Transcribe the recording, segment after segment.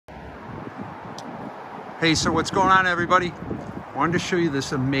Hey, so what's going on, everybody? Wanted to show you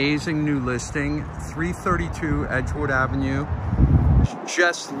this amazing new listing, 332 Edgewood Avenue.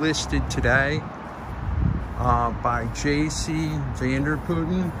 Just listed today by J.C.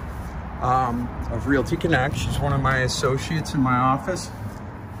 Vanderputten of Realty Connect. She's one of my associates in my office.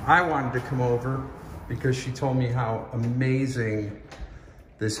 I wanted to come over because she told me how amazing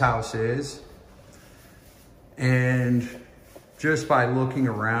this house is. And just by looking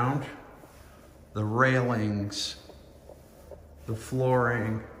around, the railings, the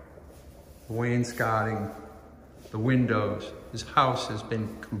flooring, the wainscoting, the windows, this house has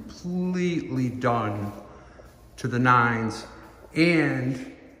been completely done to the nines,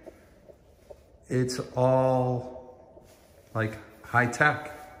 and it's all like high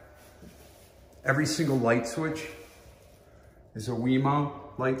tech. Every single light switch is a Wemo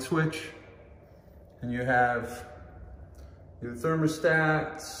light switch, and you have your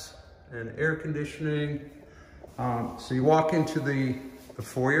thermostats and air conditioning. So you walk into the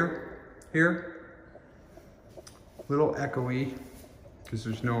foyer here, little echoey because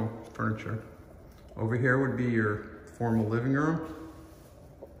there's no furniture. Over here would be your formal living room.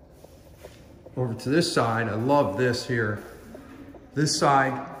 Over to this side, I love this here. This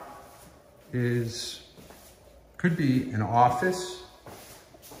side could be an office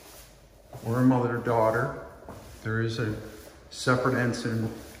or a mother-daughter. There is a separate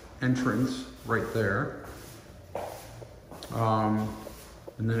entrance right there. And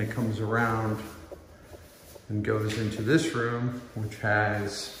then it comes around and goes into this room, which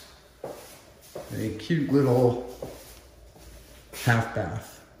has a cute little half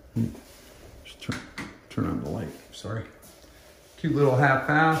bath. Just turn on the light, sorry. Cute little half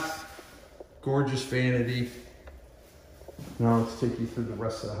bath, gorgeous vanity. Now let's take you through the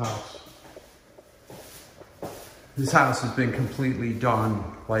rest of the house. This house has been completely done.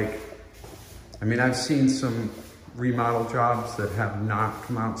 I mean, I've seen some remodel jobs that have not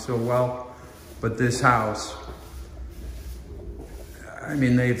come out so well, but this house, I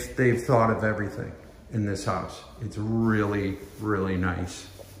mean, they've thought of everything in this house. It's really, really nice.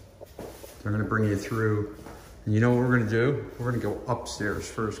 They're gonna bring you through, and you know what we're gonna do? We're gonna go upstairs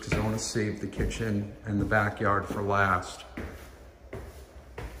first because I wanna save the kitchen and the backyard for last.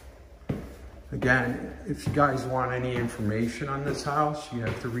 Again, if you guys want any information on this house, you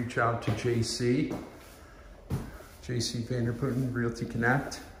have to reach out to J.C. Vanderputten, Realty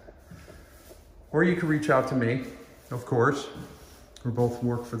Connect. Or you can reach out to me, of course. We both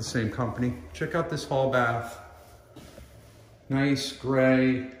work for the same company. Check out this hall bath. Nice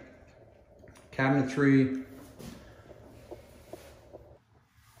gray cabinetry.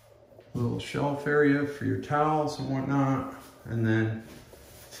 Little shelf area for your towels and whatnot. And then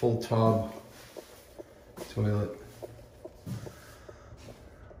full tub. Toilet.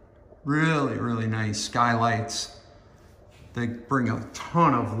 Really, really nice skylights. They bring a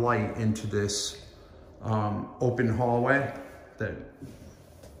ton of light into this open hallway that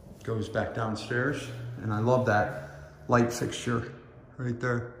goes back downstairs. And I love that light fixture right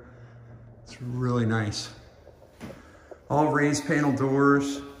there. It's really nice. All raised panel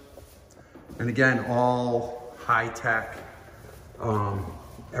doors. And again, all high tech,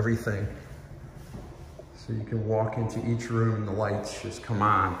 everything. So you can walk into each room and the lights just come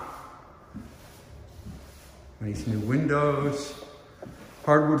on. Nice new windows,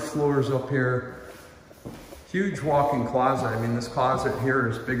 hardwood floors up here. Huge walk-in closet. I mean, this closet here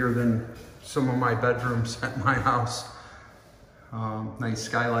is bigger than some of my bedrooms at my house. Nice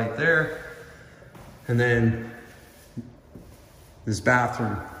skylight there. And then this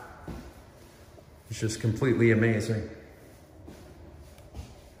bathroom is just completely amazing.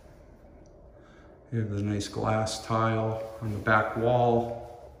 You have the nice glass tile on the back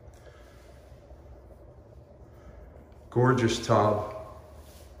wall. Gorgeous tub.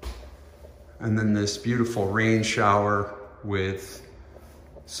 And then this beautiful rain shower with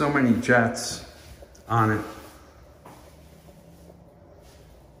so many jets on it.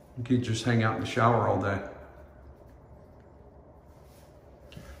 You could just hang out in the shower all day.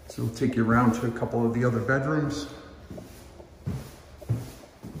 So we'll take you around to a couple of the other bedrooms.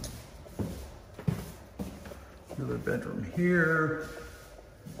 Another bedroom here.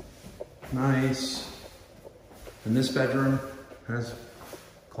 Nice. And this bedroom has a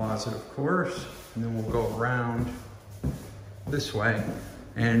closet, of course. And then we'll go around this way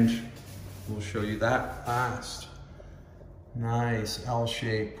and we'll show you that last. Nice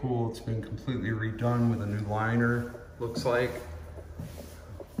L-shaped pool. It's been completely redone with a new liner, looks like.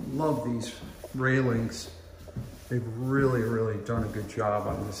 Love these railings. They've really, really done a good job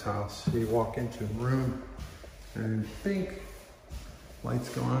on this house. So you walk into a room and I think lights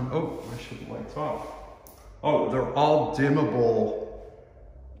go on. Oh, I should have lights off. Oh, they're all dimmable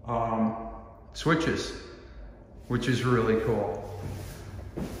switches, which is really cool.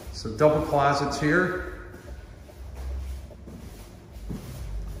 So double closets here.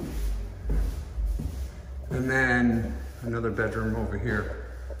 And then another bedroom over here.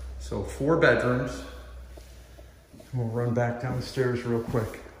 So 4 bedrooms. We'll run back down the stairs real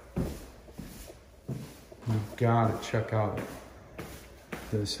quick. You've got to check out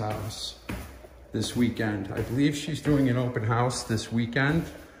this house this weekend. I believe she's doing an open house this weekend.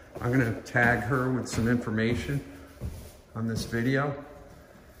 I'm gonna tag her with some information on this video.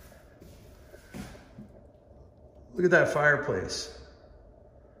 Look at that fireplace.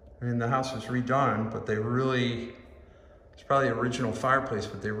 I mean, the house was redone, but they really, it's probably the original fireplace,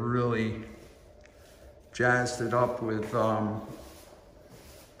 but they really jazzed it up with,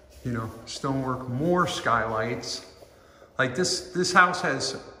 you know, stonework, more skylights. Like this house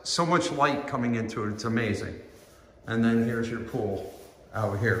has so much light coming into it, it's amazing. And then here's your pool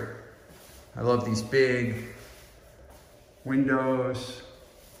out here. I love these big windows,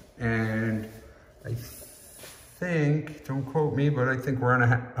 and I think, don't quote me, but I think we're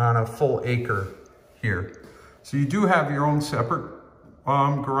on a full acre here. So you do have your own separate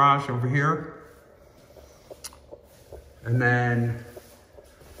garage over here. And then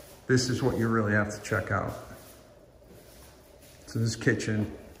this is what you really have to check out. So this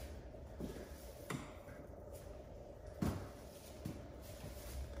kitchen.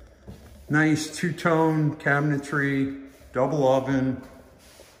 Nice two-tone cabinetry, double oven,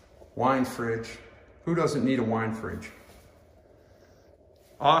 wine fridge. Who doesn't need a wine fridge?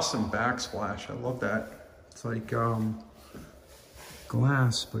 Awesome backsplash, I love that. It's like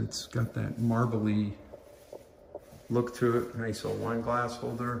glass, but it's got that marbly look to it. Nice little wine glass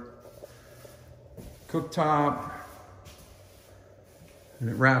holder. Cooktop. And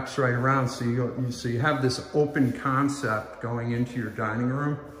it wraps right around, so you have this open concept going into your dining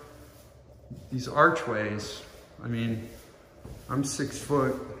room. These archways, I mean, I'm 6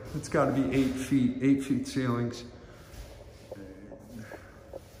 foot. It's got to be 8 feet ceilings.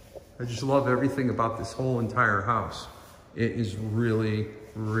 I just love everything about this whole entire house. It is really,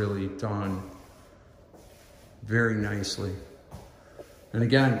 really done very nicely. And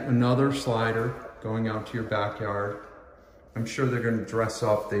again, another slider going out to your backyard. I'm sure they're going to dress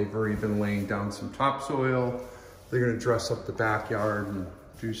up. They've already been laying down some topsoil. They're going to dress up the backyard and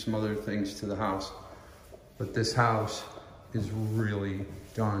do some other things to the house. But this house is really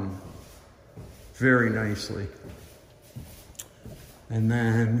done very nicely. And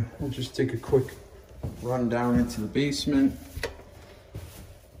then we'll just take a quick run down into the basement.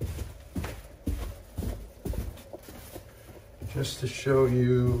 Just to show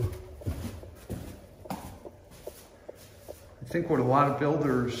you, I think what a lot of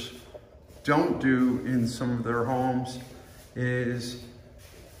builders don't do in some of their homes is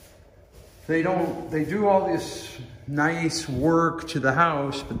they do all this nice work to the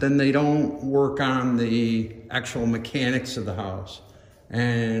house, but then they don't work on the actual mechanics of the house.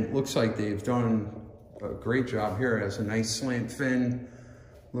 And it looks like they've done a great job here. It has a nice slant fin.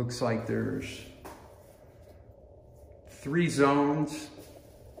 Looks like there's 3 zones,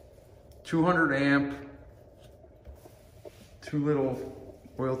 200 amp, 2 little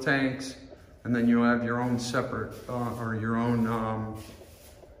oil tanks, and then you have your own separate, or your own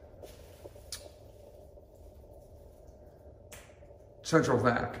central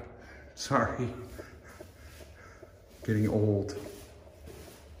vac. Sorry, getting old.